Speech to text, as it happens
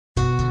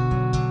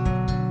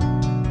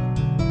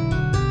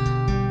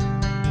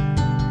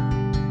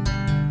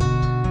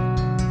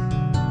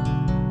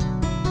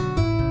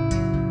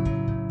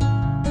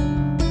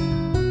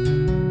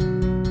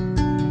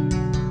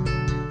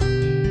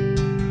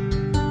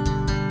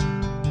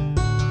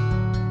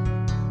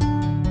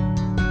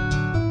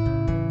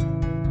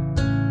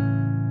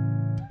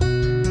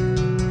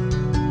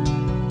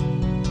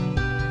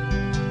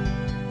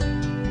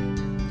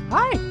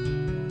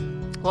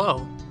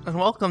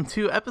welcome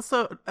to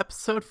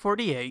episode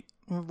 48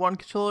 of One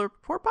Controller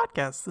Report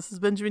podcast. This is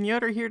Benjamin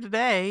Yoder here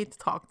today to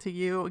talk to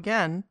you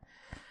again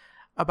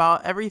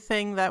about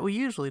everything that we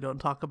usually don't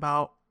talk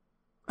about.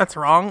 That's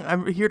wrong.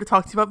 I'm here to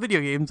talk to you about video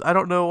games. I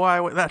don't know why I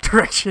went that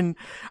direction.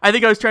 I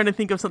think I was trying to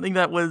think of something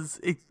that was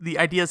the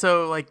idea.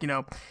 So,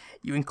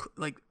 you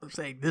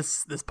say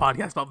this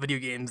podcast about video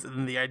games, and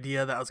then the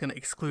idea that I was going to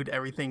exclude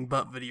everything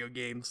but video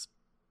games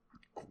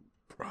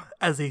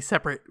as a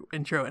separate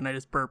intro, and I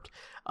just burped.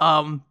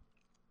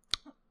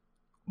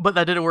 But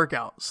that didn't work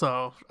out,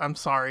 so I'm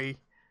sorry.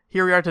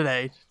 Here we are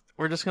today.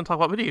 We're just going to talk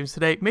about video games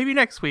today. Maybe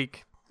next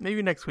week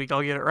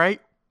I'll get it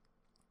right.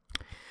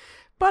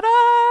 But,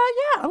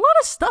 yeah, a lot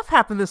of stuff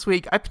happened this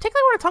week. I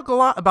particularly want to talk a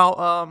lot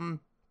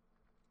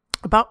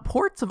about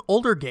ports of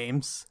older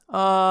games. Or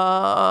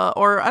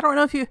I don't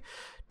know if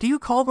do you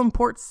call them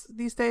ports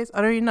these days?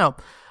 I don't even know.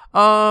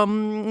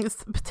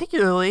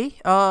 Particularly,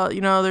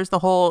 there's the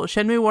whole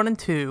Shenmue 1 and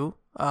 2.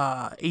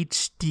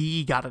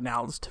 HD got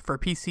announced for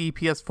PC,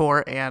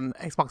 PS4, and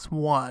Xbox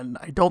One.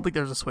 I don't think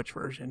there's a Switch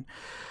version.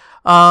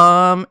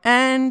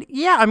 And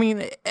yeah, I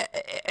mean,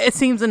 it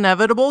seems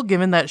inevitable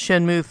given that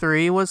Shenmue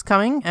 3 was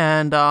coming,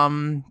 and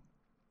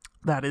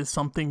that is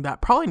something that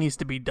probably needs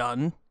to be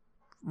done.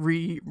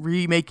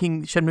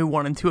 Remaking Shenmue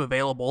 1 and 2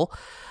 available.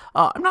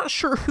 I'm not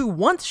sure who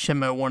wants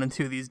Shenmue 1 and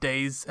 2 these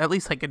days, at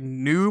least like a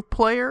new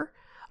player.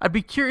 I'd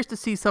be curious to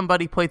see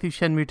somebody play through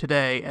Shenmue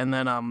today and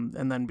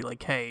then be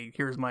like, hey,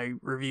 here's my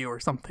review or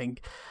something.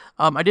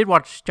 I did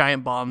watch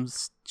Giant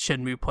Bomb's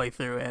Shenmue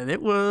playthrough, and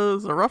it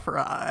was a rough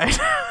ride.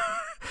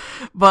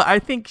 But I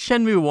think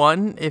Shenmue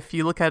 1, if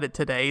you look at it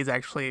today, is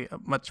actually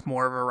much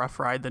more of a rough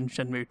ride than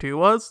Shenmue 2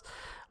 was.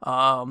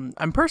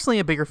 I'm personally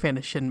a bigger fan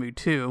of Shenmue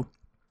 2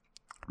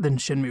 than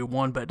Shenmue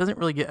 1, but it doesn't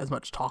really get as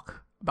much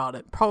talk about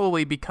it.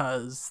 Probably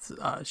because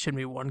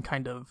Shenmue 1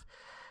 kind of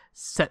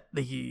set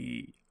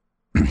the...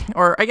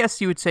 or I guess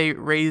you would say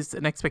raised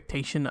an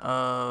expectation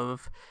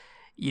of,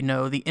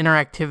 the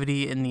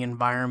interactivity in the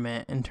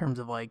environment in terms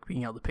of like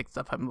being able to pick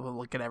stuff up and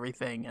look at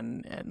everything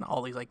and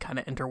all these like kind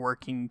of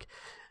interworking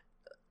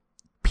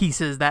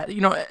pieces that,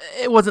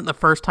 it wasn't the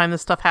first time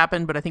this stuff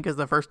happened, but I think it was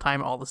the first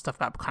time all the stuff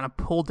got kind of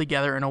pulled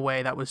together in a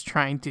way that was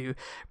trying to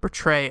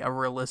portray a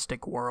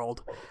realistic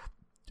world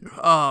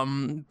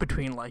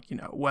between like,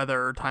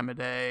 weather, time of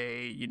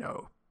day,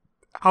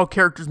 how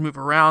characters move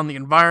around the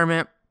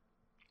environment.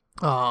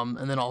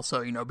 And then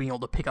also, being able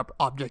to pick up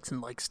objects and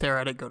like stare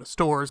at it, go to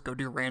stores, go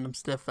do random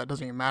stuff that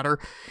doesn't even matter.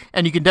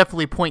 And you can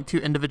definitely point to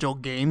individual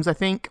games, I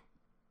think,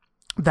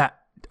 that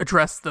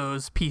address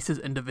those pieces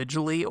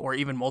individually or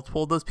even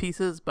multiple of those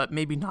pieces, but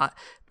maybe not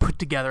put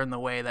together in the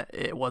way that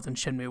it was in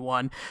Shenmue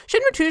 1.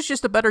 Shenmue 2 is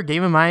just a better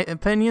game in my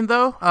opinion,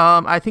 though.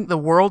 I think the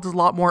world is a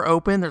lot more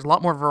open. There's a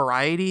lot more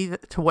variety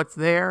to what's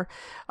there.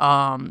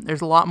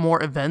 There's a lot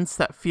more events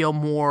that feel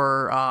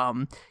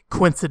more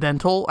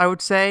coincidental, I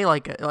would say,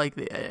 like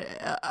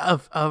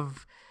of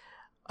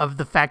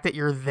the fact that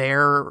you're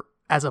there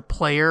as a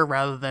player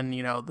rather than,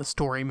 the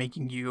story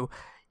making you,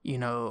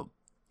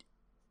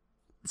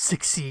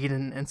 succeed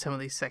in some of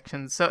these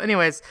sections. So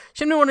anyways,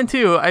 Shenmue 1 and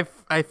 2,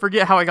 I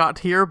forget how I got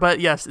here, but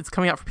yes, it's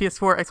coming out for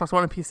PS4, Xbox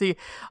One, and PC.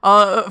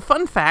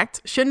 Fun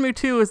fact, Shenmue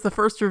 2 is the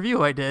first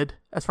review I did,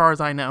 as far as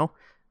I know,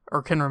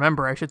 or can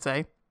remember, I should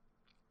say.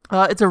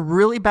 It's a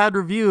really bad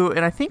review,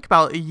 and I think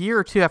about a year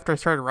or two after I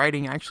started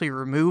writing, I actually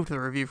removed the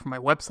review from my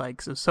website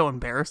because it was so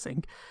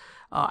embarrassing.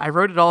 I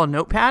wrote it all in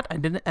Notepad, I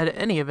didn't edit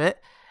any of it,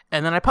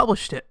 and then I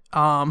published it.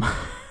 Or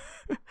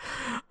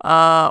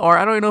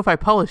I don't even know if I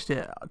published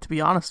it, to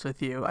be honest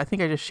with you. I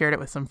think I just shared it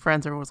with some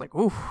friends. Everyone was like,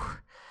 ooh,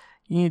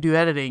 you need to do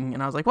editing.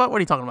 And I was like, what are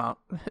you talking about?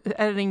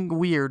 Editing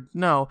weird.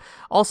 No.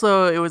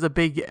 Also, it was a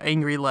big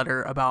angry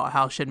letter about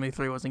how Shenmue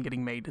 3 wasn't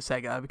getting made to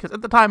Sega, because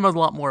at the time I was a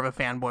lot more of a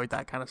fanboy with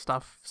that kind of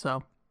stuff.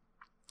 So,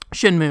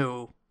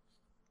 Shenmue,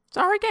 it's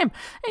a hard game.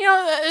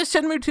 And,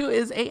 Shenmue 2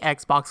 is a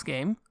Xbox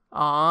game.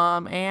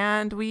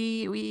 And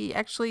we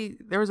actually,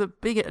 there was a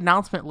big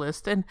announcement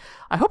list, and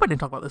I hope I didn't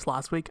talk about this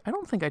last week. I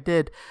don't think I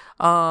did.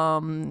 I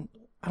don't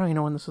even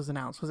know when this was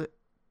announced. Was it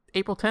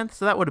April 10th?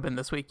 So that would have been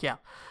this week, yeah.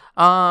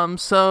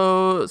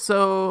 So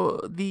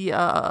the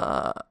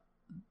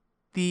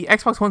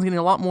Xbox One's getting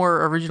a lot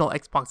more original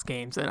Xbox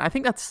games, and I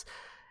think that's,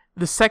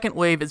 the second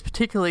wave is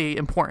particularly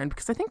important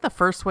because I think the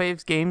first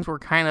wave's games were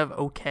kind of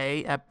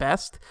okay at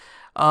best.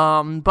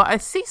 But I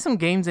see some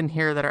games in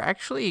here that are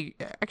actually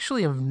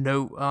of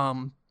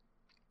note.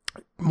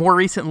 More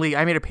recently,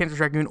 I made a Panzer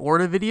Dragoon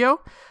Orta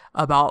video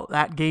about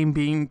that game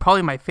being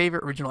probably my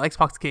favorite original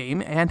Xbox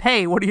game. And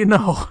hey, what do you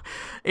know?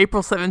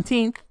 April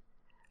 17th.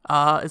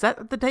 Is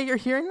that the day you're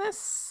hearing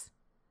this?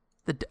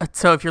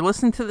 So if you're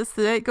listening to this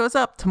the day it goes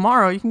up,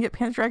 tomorrow you can get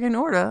Panzer Dragoon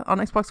Orta on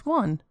Xbox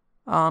One.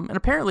 And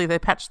apparently they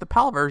patched the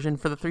PAL version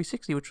for the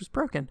 360, which was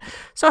broken.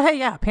 So hey,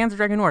 yeah, Panzer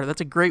Dragoon Orta, that's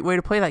a great way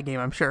to play that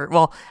game, I'm sure.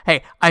 Well,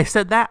 hey, I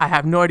said that. I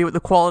have no idea what the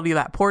quality of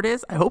that port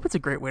is. I hope it's a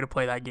great way to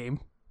play that game.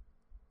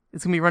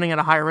 It's going to be running at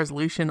a higher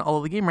resolution,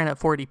 although the game ran at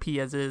 480p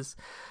as is.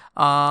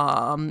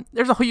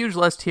 There's a huge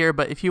list here,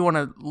 but if you want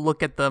to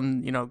look at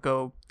them,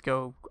 go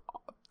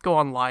go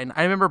online.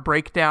 I remember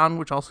Breakdown,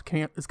 which also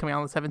is coming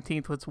out on the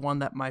 17th, was one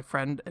that my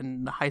friend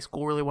in high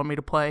school really wanted me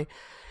to play,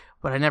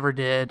 but I never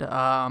did.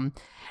 And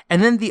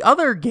then the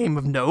other game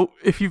of note,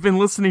 if you've been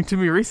listening to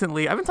me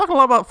recently, I've been talking a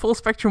lot about Full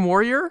Spectrum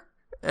Warrior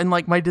and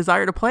like my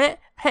desire to play it.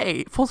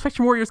 Hey, Full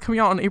Spectrum Warrior is coming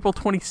out on April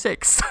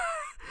 26th.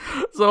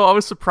 So I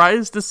was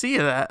surprised to see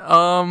that.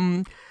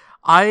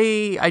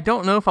 I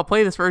don't know if I'll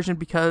play this version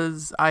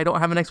because I don't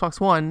have an Xbox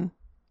One.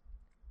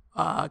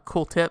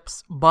 Cool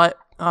tips, but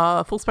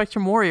Full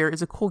Spectrum Warrior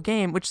is a cool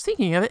game, which,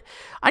 speaking of it,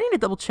 I need to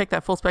double check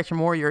that Full Spectrum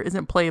Warrior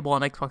isn't playable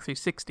on Xbox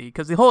 360,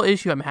 because the whole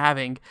issue I'm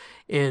having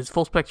is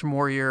Full Spectrum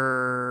Warrior,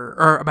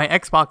 or my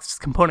Xbox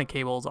component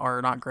cables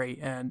are not great,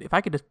 and if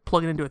I could just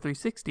plug it into a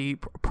 360,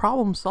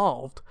 problem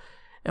solved,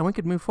 and we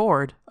could move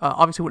forward.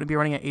 Obviously, it wouldn't be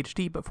running at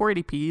HD, but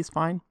 480p is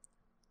fine.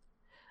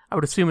 I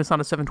would assume it's not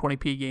a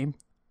 720p game.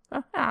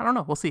 I don't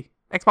know. We'll see.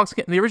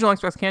 The original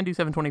Xbox can do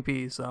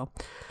 720p, so...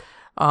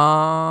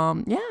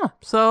 yeah,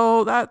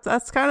 so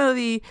that's kind of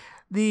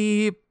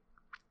the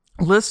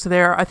list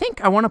there. I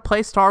think I want to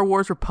play Star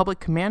Wars Republic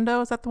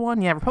Commando. Is that the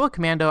one? Yeah, Republic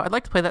Commando. I'd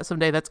like to play that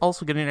someday. That's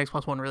also getting an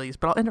Xbox One release,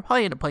 but I'll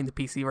probably end up playing the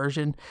PC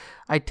version.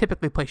 I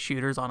typically play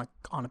shooters on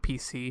a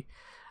PC,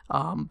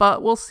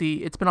 but we'll see.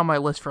 It's been on my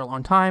list for a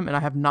long time, and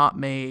I have not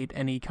made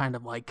any kind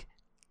of like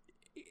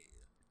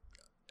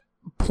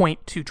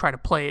point to try to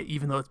play it,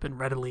 even though it's been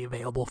readily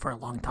available for a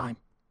long time.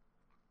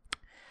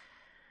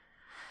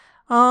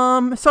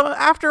 So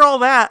after all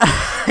that,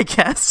 I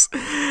guess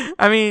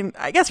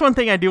one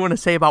thing I do want to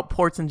say about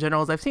ports in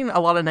general is I've seen a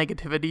lot of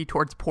negativity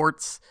towards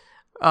ports,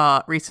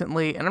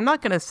 recently, and I'm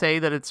not going to say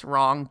that it's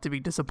wrong to be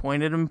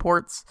disappointed in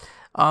ports,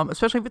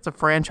 especially if it's a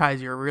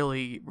franchise you're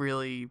really,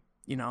 really,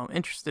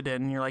 interested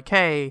in, and you're like,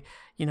 hey,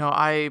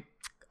 I'm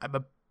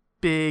a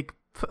big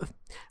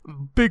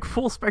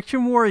Full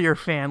Spectrum Warrior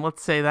fan.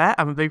 Let's say that.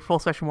 I'm a big Full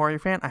Spectrum Warrior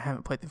fan. I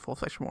haven't played the Full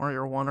Spectrum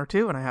Warrior 1 or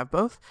 2, and I have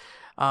both.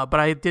 But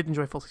I did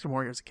enjoy Full Spectrum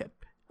Warrior as a kid,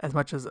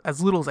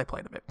 as little as I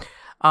played of it.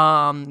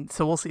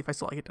 So we'll see if I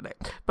still like it today.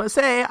 But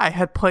say I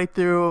had played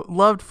through,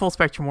 loved Full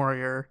Spectrum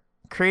Warrior,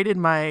 created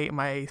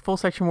my Full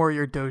Spectrum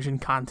Warrior Dojin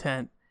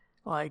content,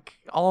 like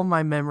all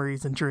my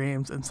memories and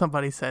dreams, and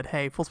somebody said,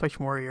 hey, Full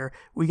Spectrum Warrior,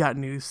 we got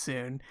news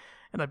soon.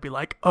 And I'd be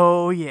like,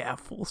 oh yeah,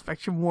 Full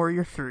Spectrum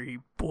Warrior 3,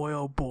 boy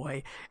oh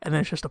boy. And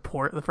then it's just a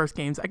port of the first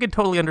games. I could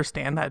totally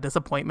understand that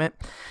disappointment.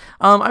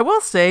 I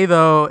will say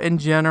though, in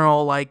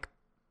general, like,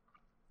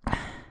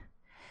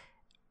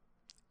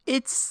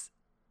 it's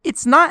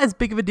not as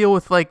big of a deal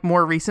with like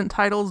more recent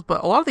titles,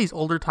 but a lot of these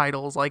older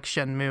titles like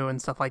Shenmue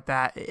and stuff like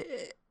that,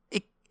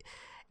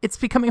 it's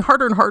becoming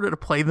harder and harder to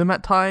play them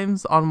at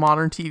times on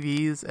modern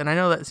TVs. And I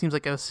know that seems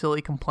like a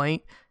silly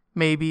complaint,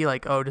 maybe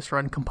like, oh, just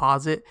run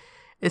composite.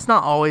 It's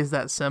not always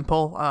that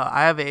simple.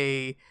 I have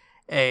a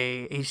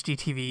HD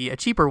TV, a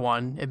cheaper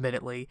one,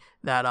 admittedly,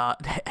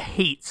 that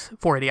hates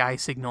 480i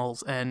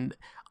signals, and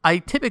I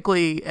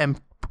typically am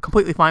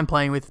completely fine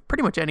playing with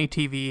pretty much any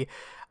TV,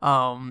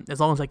 as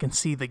long as I can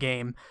see the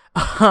game.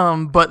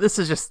 But this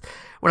is just,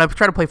 when I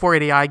try to play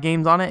 480i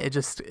games on it, it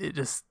just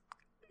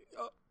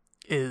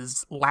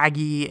is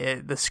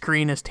laggy. The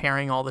screen is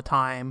tearing all the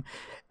time.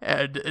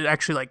 It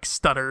actually like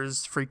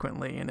stutters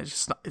frequently, and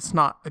it's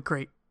not a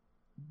great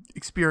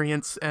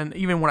experience. And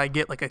even when I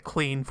get like a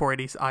clean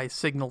 480i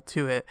signal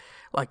to it,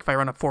 like if I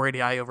run a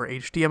 480i over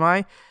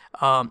HDMI,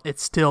 it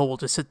still will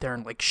just sit there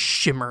and like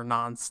shimmer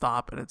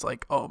nonstop, and it's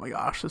like, oh my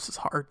gosh, this is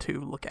hard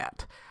to look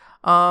at.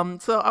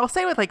 So I'll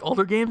say with like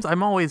older games,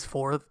 I'm always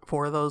for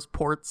those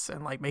ports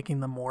and like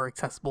making them more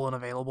accessible and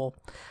available.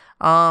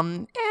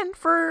 And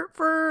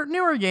for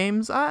newer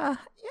games, I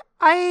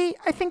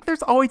think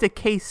there's always a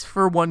case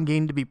for one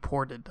game to be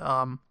ported.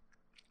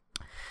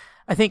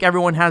 I think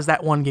everyone has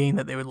that one game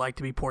that they would like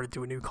to be ported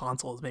to a new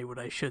console, is maybe what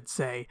I should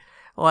say.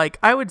 Like,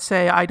 I would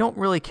say I don't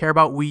really care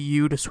about Wii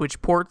U to Switch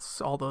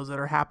ports, all those that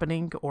are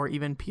happening, or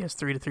even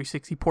PS3 to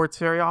 360 ports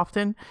very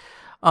often.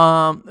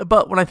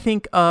 But when I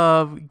think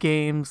of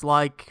games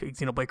like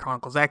Xenoblade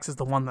Chronicles X is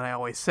the one that I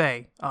always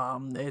say.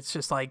 It's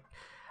just like,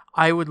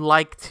 I would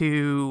like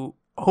to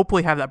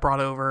hopefully have that brought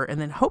over, and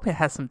then hope it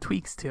has some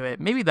tweaks to it.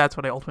 Maybe that's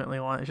what I ultimately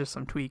want, is just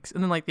some tweaks.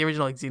 And then like the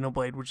original like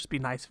Xenoblade would just be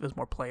nice if it was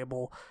more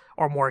playable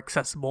or more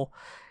accessible.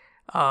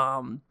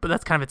 But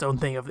that's kind of its own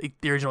thing. Of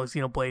the original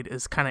Xenoblade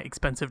is kind of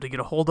expensive to get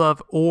a hold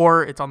of,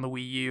 or it's on the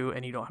Wii U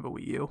and you don't have a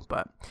Wii U.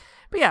 But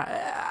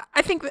yeah,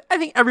 I think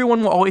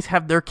everyone will always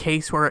have their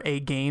case where a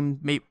game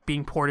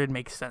being ported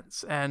makes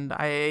sense. And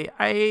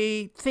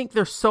I think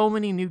there's so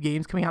many new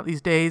games coming out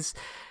these days,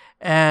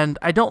 and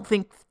I don't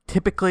think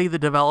typically the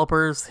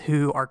developers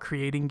who are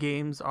creating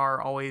games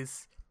are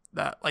always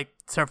that, like,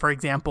 so for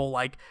example,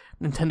 like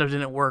Nintendo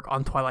didn't work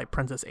on Twilight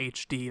Princess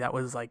HD. That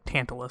was like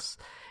Tantalus.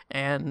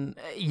 And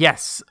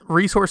yes,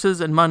 resources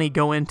and money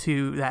go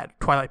into that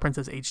Twilight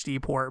Princess HD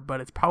port,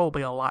 but it's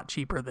probably a lot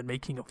cheaper than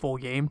making a full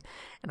game.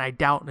 And I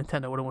doubt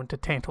Nintendo would have went to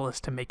Tantalus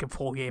to make a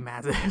full game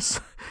as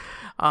is.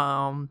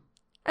 And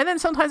then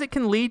sometimes it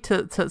can lead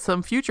to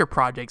some future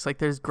projects. Like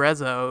there's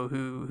Grezzo,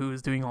 who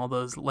is doing all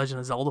those Legend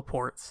of Zelda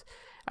ports.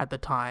 at the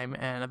time,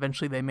 and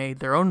eventually they made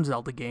their own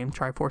Zelda game,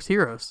 Triforce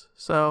Heroes.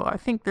 So I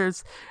think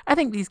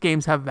these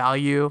games have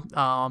value.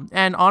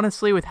 And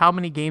honestly, with how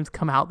many games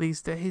come out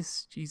these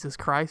days, Jesus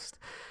Christ,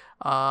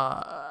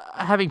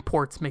 having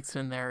ports mixed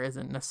in there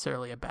isn't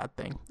necessarily a bad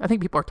thing. I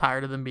think people are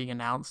tired of them being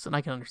announced, and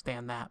I can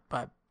understand that,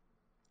 but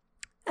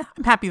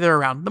I'm happy they're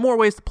around. The more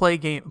ways to play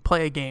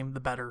a game, the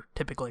better,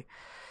 typically.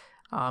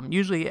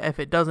 Usually, if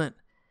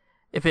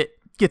it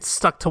gets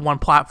stuck to one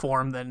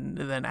platform,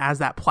 then as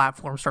that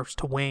platform starts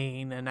to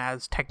wane and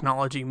as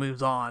technology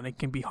moves on, it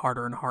can be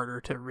harder and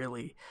harder to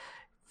really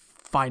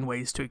find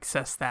ways to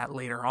access that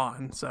later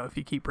on. So if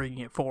you keep bringing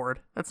it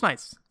forward, that's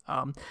nice.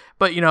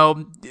 But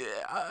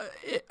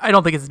I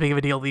don't think it's as big of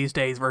a deal these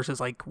days versus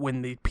like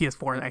when the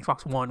PS4 and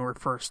Xbox One were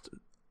first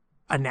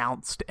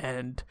announced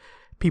and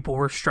people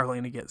were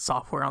struggling to get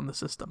software on the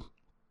system.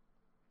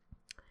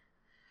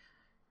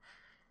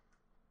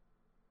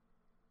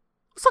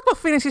 Let's talk about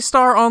Phantasy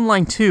Star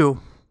Online 2.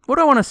 What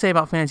do I want to say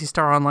about Phantasy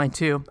Star Online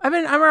 2? I'm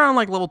around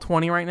like level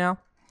 20 right now.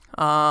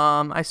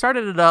 I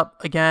started it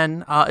up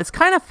again. It's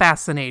kind of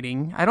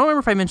fascinating. I don't remember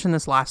if I mentioned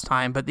this last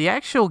time, but the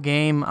actual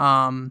game,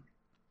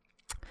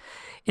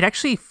 it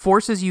actually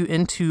forces you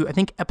into, I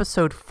think,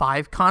 episode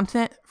 5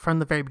 content from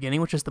the very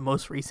beginning, which is the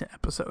most recent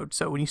episode.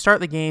 So when you start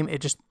the game,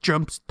 it just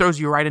throws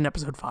you right in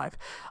episode 5.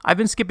 I've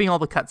been skipping all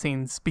the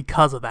cutscenes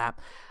because of that.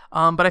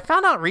 But I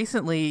found out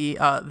recently,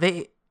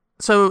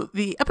 so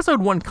the episode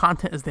 1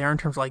 content is there in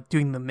terms of like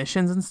doing the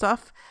missions and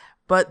stuff,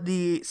 but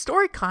the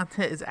story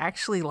content is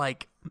actually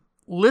like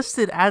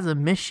listed as a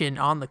mission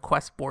on the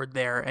quest board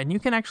there, and you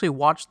can actually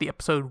watch the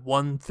episode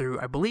 1 through,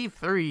 I believe,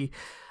 3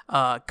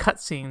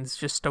 cutscenes.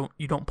 Just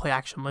you don't play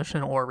action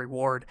mission or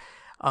reward.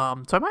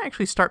 So I might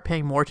actually start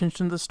paying more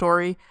attention to the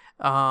story,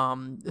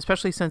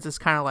 especially since it's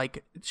kind of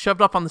like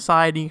shoved off on the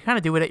side and you kind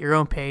of do it at your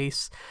own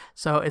pace.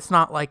 So it's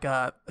not like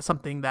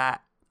something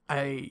that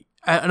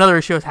another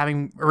issue I was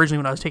having originally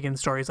when I was taking the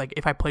story is like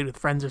if I played with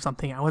friends or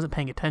something, I wasn't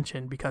paying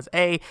attention because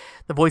A,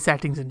 the voice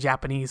acting's in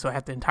Japanese, so I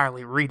have to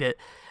entirely read it,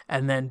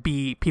 and then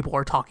B, people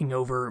are talking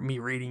over me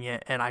reading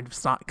it, and I'm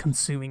just not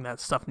consuming that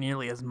stuff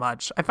nearly as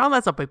much. I found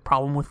that's a big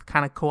problem with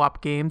kind of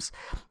co-op games,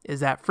 is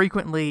that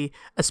frequently,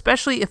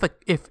 especially if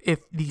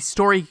the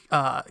story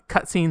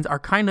cutscenes are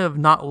kind of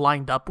not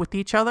lined up with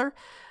each other,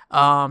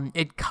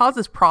 it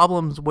causes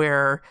problems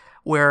where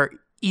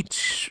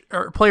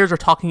players are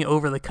talking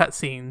over the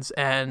cutscenes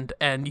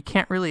and you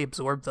can't really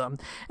absorb them.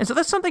 And so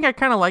that's something I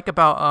kind of like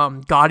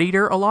about God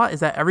Eater a lot,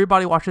 is that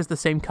everybody watches the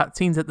same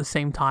cutscenes at the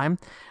same time.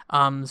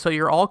 So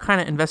you're all kind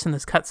of invested in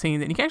this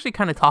cutscene, and you can actually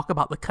kind of talk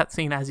about the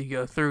cutscene as you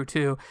go through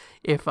too,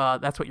 if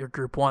that's what your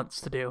group wants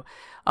to do.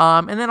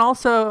 And then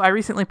also, I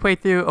recently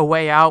played through A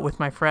Way Out with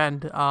my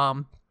friend,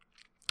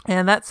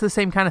 and that's the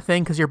same kind of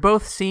thing because you're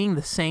both seeing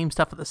the same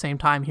stuff at the same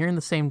time, hearing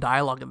the same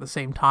dialogue at the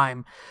same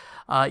time.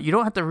 You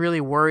don't have to really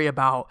worry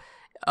about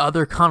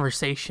other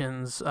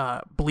conversations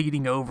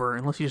bleeding over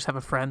unless you just have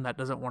a friend that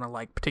doesn't want to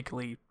like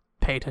particularly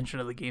pay attention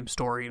to the game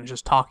story and is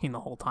just talking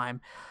the whole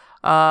time.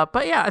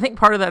 But yeah, I think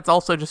part of that's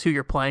also just who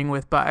you're playing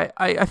with. But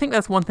I think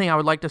that's one thing I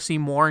would like to see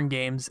more in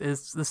games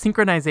is the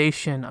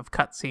synchronization of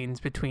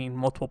cutscenes between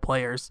multiple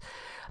players.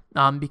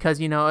 Because,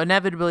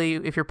 inevitably,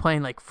 if you're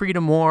playing like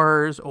Freedom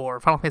Wars or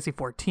Final Fantasy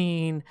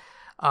XIV,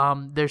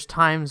 there's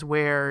times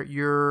where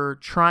you're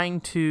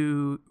trying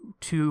to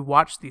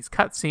watch these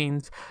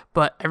cutscenes,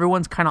 but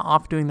everyone's kind of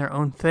off doing their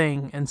own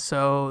thing, and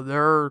so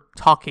they're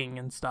talking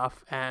and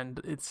stuff, and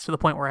it's to the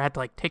point where I had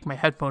to like take my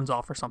headphones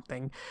off or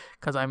something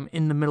because I'm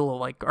in the middle of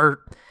like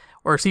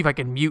or see if I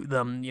can mute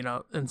them,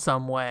 in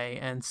some way,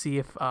 and see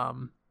if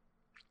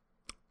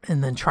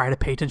and then try to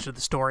pay attention to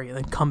the story and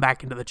then come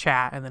back into the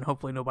chat, and then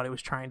hopefully nobody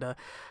was trying to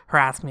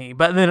harass me.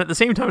 But then at the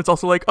same time, it's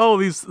also like, oh,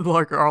 these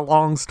like are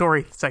long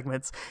story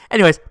segments.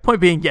 Anyways, point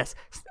being, yes,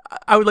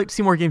 I would like to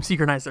see more games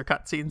synchronize their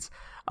cutscenes.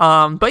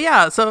 But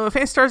yeah, so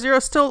Phantasy Star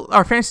Zero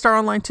Phantasy Star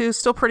Online 2 is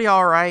still pretty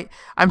alright.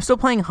 I'm still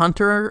playing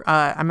Hunter.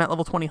 I'm at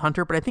level 20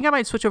 Hunter, but I think I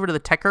might switch over to the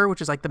Tekker,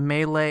 which is like the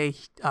melee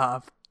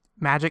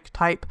magic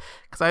type,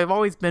 because I've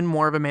always been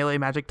more of a melee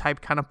magic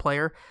type kind of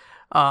player.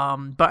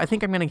 But I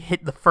think I'm going to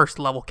hit the first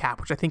level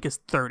cap, which I think is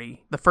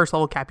 30. The first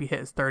level cap you hit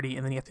is 30,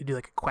 and then you have to do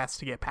like a quest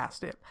to get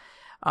past it.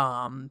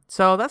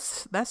 So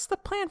that's the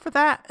plan for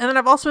that. And then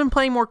I've also been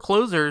playing more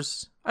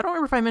Closers. I don't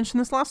remember if I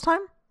mentioned this last time.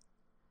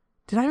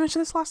 Did I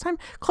mention this last time?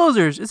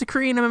 Closers is a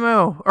Korean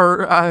MMO,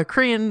 or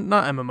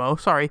not MMO,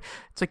 sorry.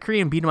 It's a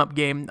Korean beat 'em up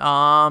game.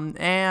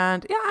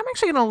 And yeah, I'm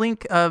actually going to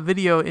link a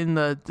video in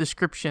the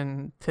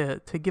description to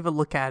give a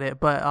look at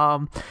it. But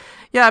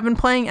yeah, I've been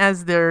playing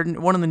as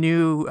one of the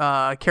new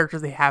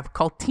characters they have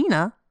called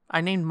Tina.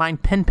 I named mine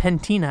Pen Pen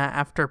Tina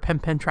after Pen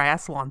Pen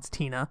Triathlon's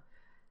Tina.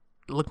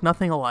 Look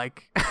nothing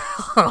alike.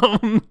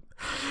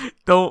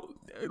 Don't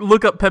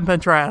look up Pen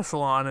Pen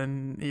Triathlon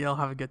and you'll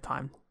have a good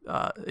time.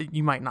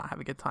 You might not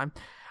have a good time.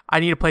 I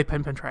need to play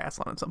Pen Pen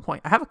Triathlon at some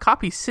point. I have a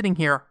copy sitting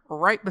here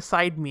right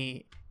beside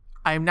me.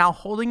 I am now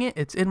holding it.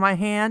 It's in my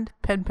hand.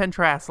 Pen Pen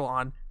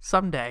Triathlon.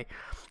 Someday.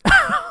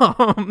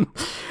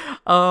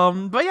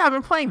 But yeah, I've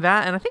been playing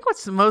that, and I think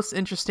what's most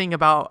interesting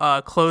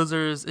about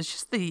Closers is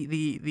just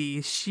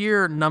the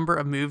sheer number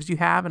of moves you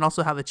have, and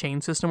also how the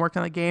chain system works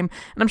in the game.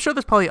 And I'm sure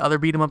there's probably other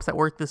beat 'em ups that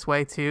work this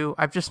way too.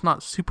 I'm just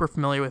not super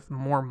familiar with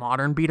more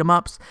modern beat 'em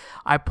ups.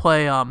 I've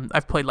played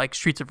like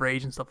Streets of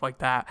Rage and stuff like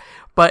that,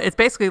 but it's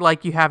basically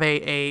like you have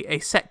a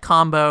set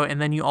combo,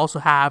 and then you also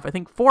have, I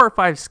think, 4 or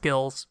 5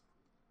 skills.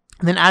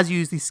 And then as you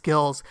use these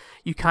skills,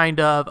 you kind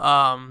of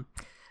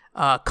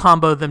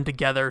combo them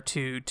together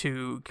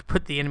to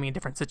put the enemy in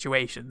different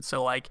situations.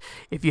 So like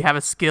if you have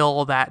a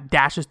skill that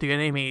dashes through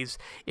enemies,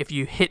 if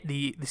you hit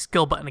the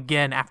skill button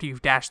again after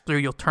you've dashed through,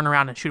 you'll turn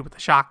around and shoot with a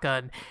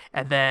shotgun,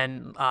 and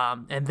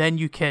then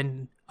you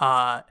can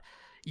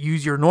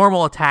use your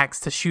normal attacks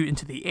to shoot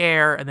into the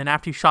air, and then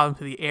after you shot them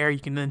to the air, you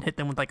can then hit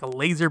them with like a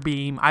laser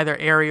beam, either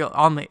aerial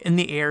in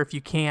the air if you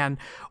can,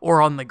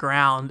 or on the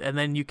ground, and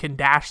then you can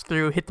dash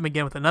through, hit them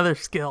again with another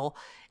skill,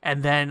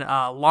 and then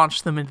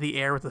launch them into the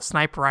air with a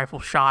sniper rifle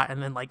shot,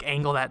 and then like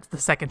angle that the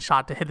second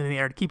shot to hit them in the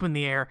air, to keep them in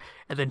the air,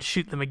 and then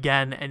shoot them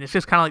again. And it's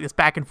just kind of like this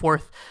back and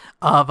forth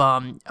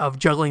of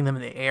juggling them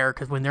in the air,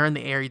 because when they're in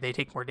the air, they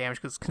take more damage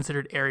because it's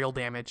considered aerial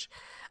damage.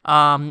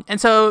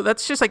 And so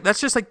that's just like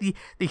the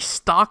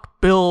stock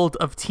build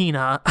of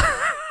Tina.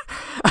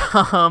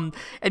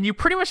 And you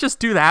pretty much just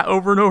do that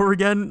over and over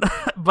again,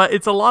 but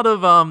it's a lot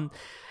of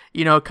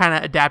kind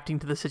of adapting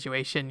to the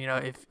situation.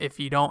 If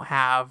you don't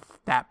have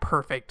that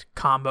perfect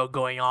combo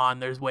going on,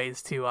 there's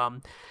ways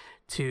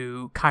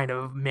to kind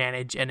of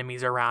manage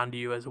enemies around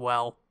you as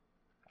well.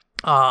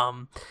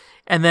 And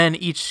then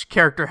each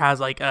character has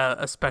like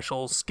a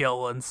special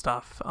skill and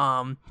stuff.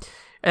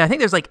 And I think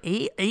there's like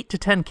 8 to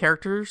 10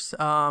 characters.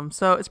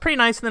 So it's pretty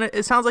nice. And then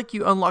it sounds like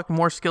you unlock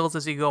more skills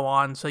as you go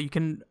on. So you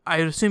can, I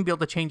would assume, be able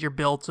to change your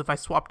build. So if I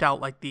swapped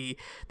out like the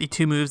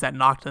 2 moves that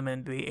knocked them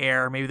into the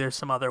air, maybe there's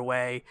some other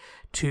way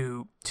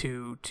to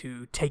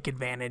take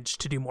advantage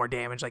to do more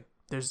damage. Like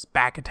there's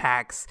back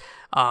attacks.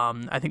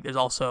 I think there's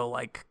also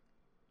like,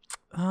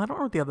 I don't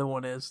know what the other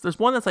one is. There's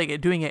one that's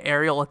like doing an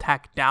aerial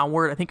attack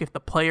downward. I think if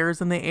the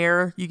player's in the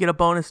air, you get a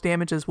bonus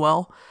damage as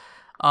well.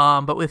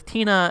 But with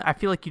Tina, I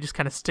feel like you just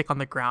kind of stick on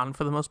the ground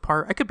for the most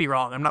part. I could be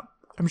wrong.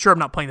 I'm sure I'm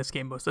not playing this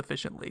game most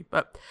efficiently,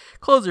 but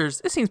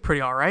Closers, it seems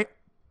pretty all right.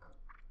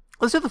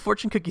 Let's do the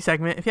fortune cookie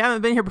segment. If you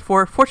haven't been here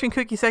before, fortune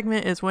cookie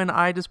segment is when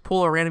I just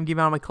pull a random game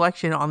out of my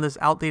collection on this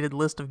outdated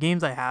list of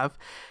games I have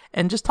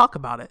and just talk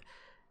about it.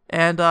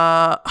 And,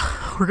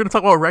 we're going to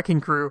talk about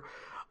Wrecking Crew.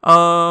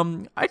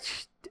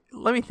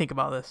 Let me think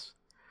about this.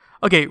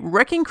 Okay.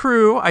 Wrecking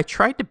Crew, I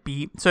tried to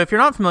beat. So if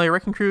you're not familiar,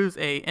 Wrecking Crew is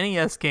a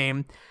NES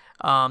game.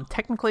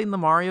 Technically in the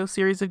Mario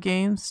series of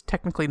games,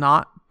 technically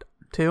not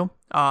too.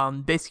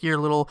 Basically you're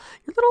a little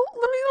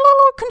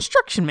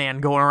construction man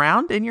going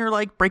around, and you're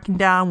like breaking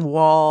down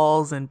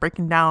walls and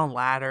breaking down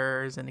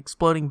ladders and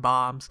exploding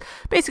bombs,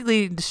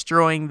 basically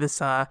destroying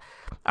this, I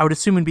would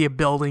assume it'd be a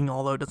building,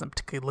 although it doesn't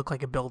particularly look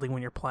like a building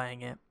when you're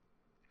playing it.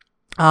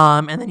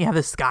 And then you have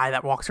this guy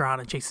that walks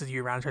around and chases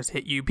you around and tries to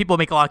hit you. People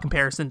make a lot of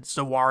comparisons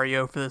to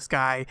Wario for this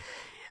guy.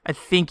 I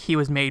think he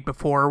was made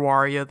before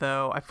Wario,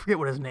 though. I forget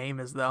what his name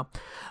is, though.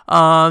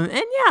 And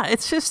yeah,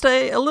 it's just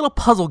a little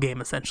puzzle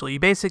game, essentially. You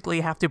basically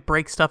have to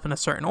break stuff in a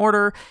certain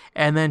order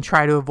and then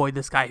try to avoid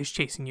this guy who's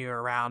chasing you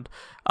around.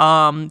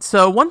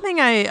 So one thing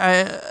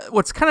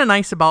what's kind of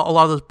nice about a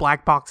lot of those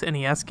black box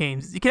NES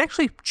games is you can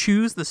actually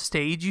choose the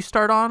stage you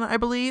start on, I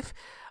believe.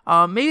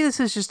 Maybe this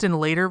is just in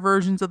later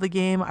versions of the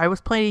game. I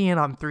was playing it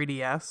on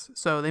 3DS,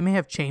 so they may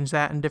have changed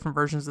that in different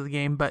versions of the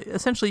game, but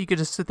essentially you could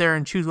just sit there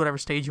and choose whatever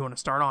stage you want to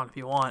start on if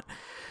you want.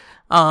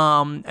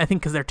 I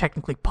think because they're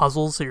technically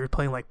puzzles, so you're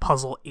playing like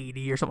Puzzle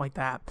 80 or something like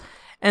that.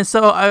 And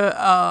so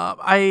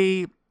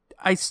I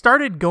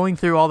started going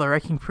through all the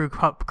Wrecking Crew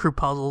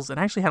puzzles and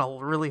actually had a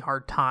really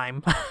hard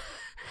time.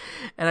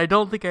 And I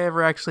don't think I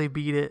ever actually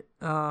beat it,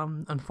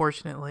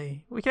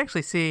 unfortunately. We can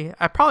actually see.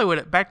 I probably would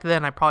have, back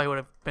then, I probably would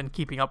have been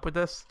keeping up with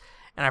this,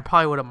 and I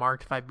probably would have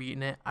marked if I'd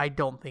beaten it. I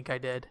don't think I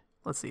did.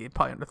 Let's see,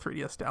 probably under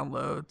 3DS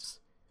downloads.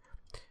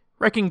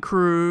 Wrecking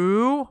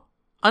Crew,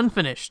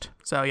 unfinished.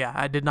 So yeah,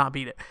 I did not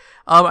beat it.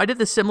 I did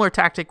the similar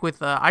tactic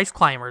with Ice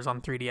Climbers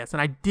on 3DS,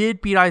 and I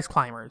did beat Ice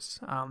Climbers.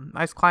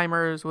 Ice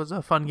Climbers was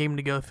a fun game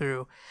to go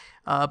through,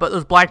 but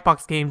those black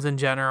box games in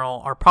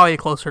general are probably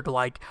closer to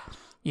like,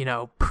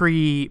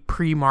 pre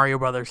Mario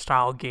Brothers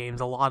style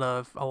games. A lot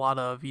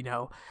of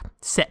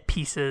set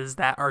pieces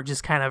that are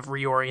just kind of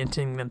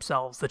reorienting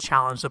themselves to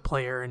challenge the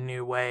player in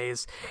new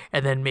ways,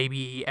 and then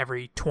maybe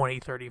every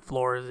 20-30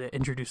 floors it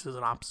introduces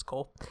an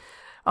obstacle.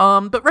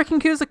 But Wrecking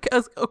Crew is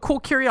a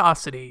cool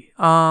curiosity.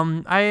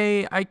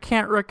 I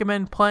can't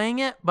recommend playing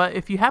it, but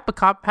if you happen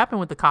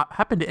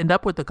to end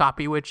up with the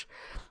copy, which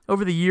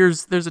over the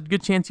years there's a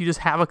good chance you just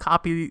have a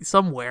copy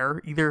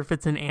somewhere, either if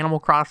it's in Animal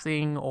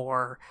Crossing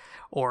or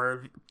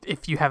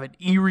if you have an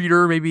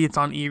e-reader, maybe it's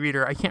on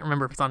e-reader. I can't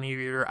remember if it's on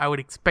e-reader. I would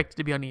expect it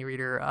to be on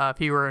e-reader.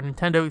 If you were a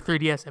Nintendo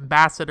 3DS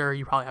ambassador,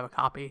 you probably have a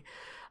copy.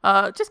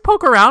 Just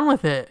poke around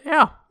with it.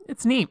 Yeah,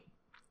 it's neat.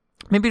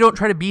 Maybe don't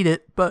try to beat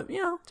it, but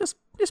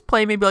just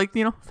play maybe like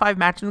 5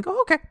 matches and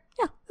go, okay,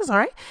 yeah, it's all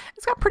right.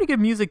 It's got pretty good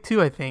music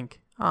too, I think.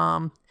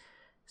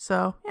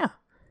 So yeah,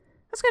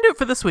 that's gonna do it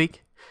for this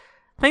week.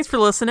 Thanks for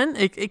listening.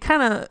 It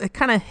kind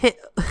of hit.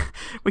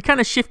 We kind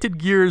of shifted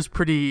gears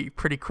pretty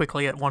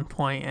quickly at one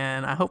point,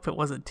 and I hope it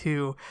wasn't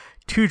too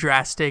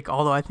drastic.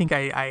 Although I think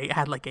I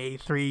had like a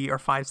 3 or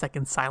 5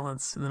 second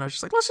silence, and then I was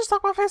just like, let's just talk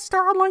about Phantasy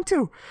Star Online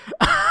 2.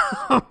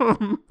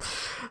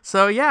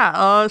 So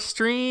yeah,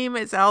 stream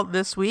is out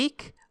this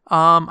week.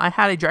 I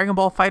had a Dragon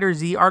Ball Fighter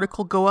Z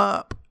article go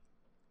up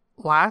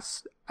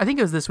I think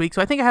it was this week.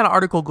 So I think I had an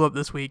article go up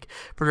this week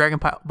for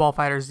Dragon Ball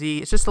Fighter Z.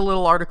 It's just a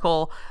little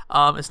article.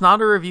 It's not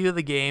a review of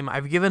the game.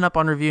 I've given up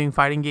on reviewing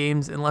fighting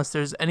games unless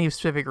there's any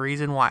specific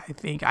reason why I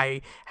think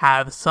I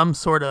have some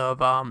sort of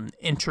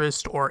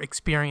interest or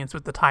experience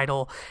with the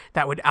title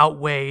that would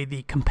outweigh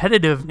the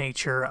competitive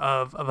nature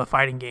of a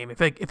fighting game.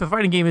 If a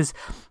fighting game is,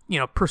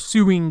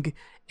 pursuing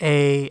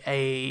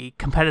a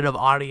competitive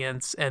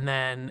audience, and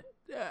then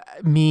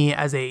me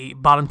as a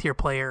bottom tier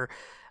player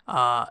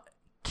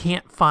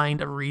can't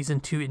find a reason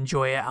to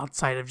enjoy it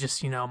outside of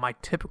just my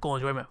typical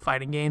enjoyment of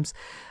fighting games,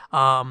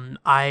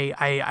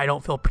 I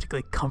don't feel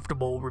particularly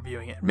comfortable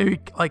reviewing it. Maybe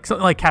like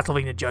something like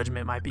Castlevania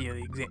Judgment might be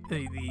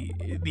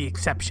the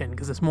exception,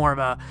 because it's more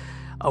of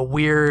a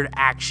weird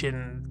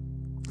action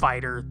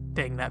fighter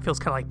thing that feels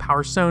kind of like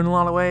Power Stone in a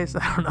lot of ways.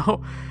 I don't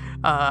know.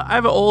 I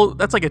have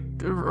that's like a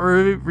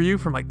review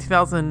from like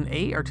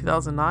 2008 or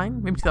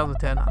 2009, maybe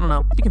 2010. I don't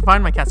know. You can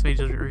find my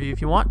Castlevania review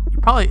if you want.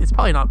 It's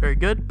probably not very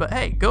good, but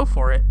hey, go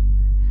for it.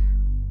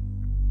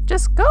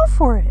 Just go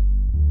for it.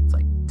 It's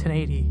like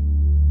 1080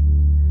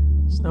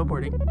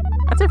 snowboarding.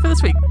 That's it for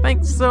this week.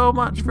 Thanks so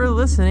much for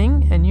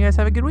listening, and you guys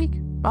have a good week.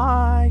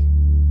 Bye.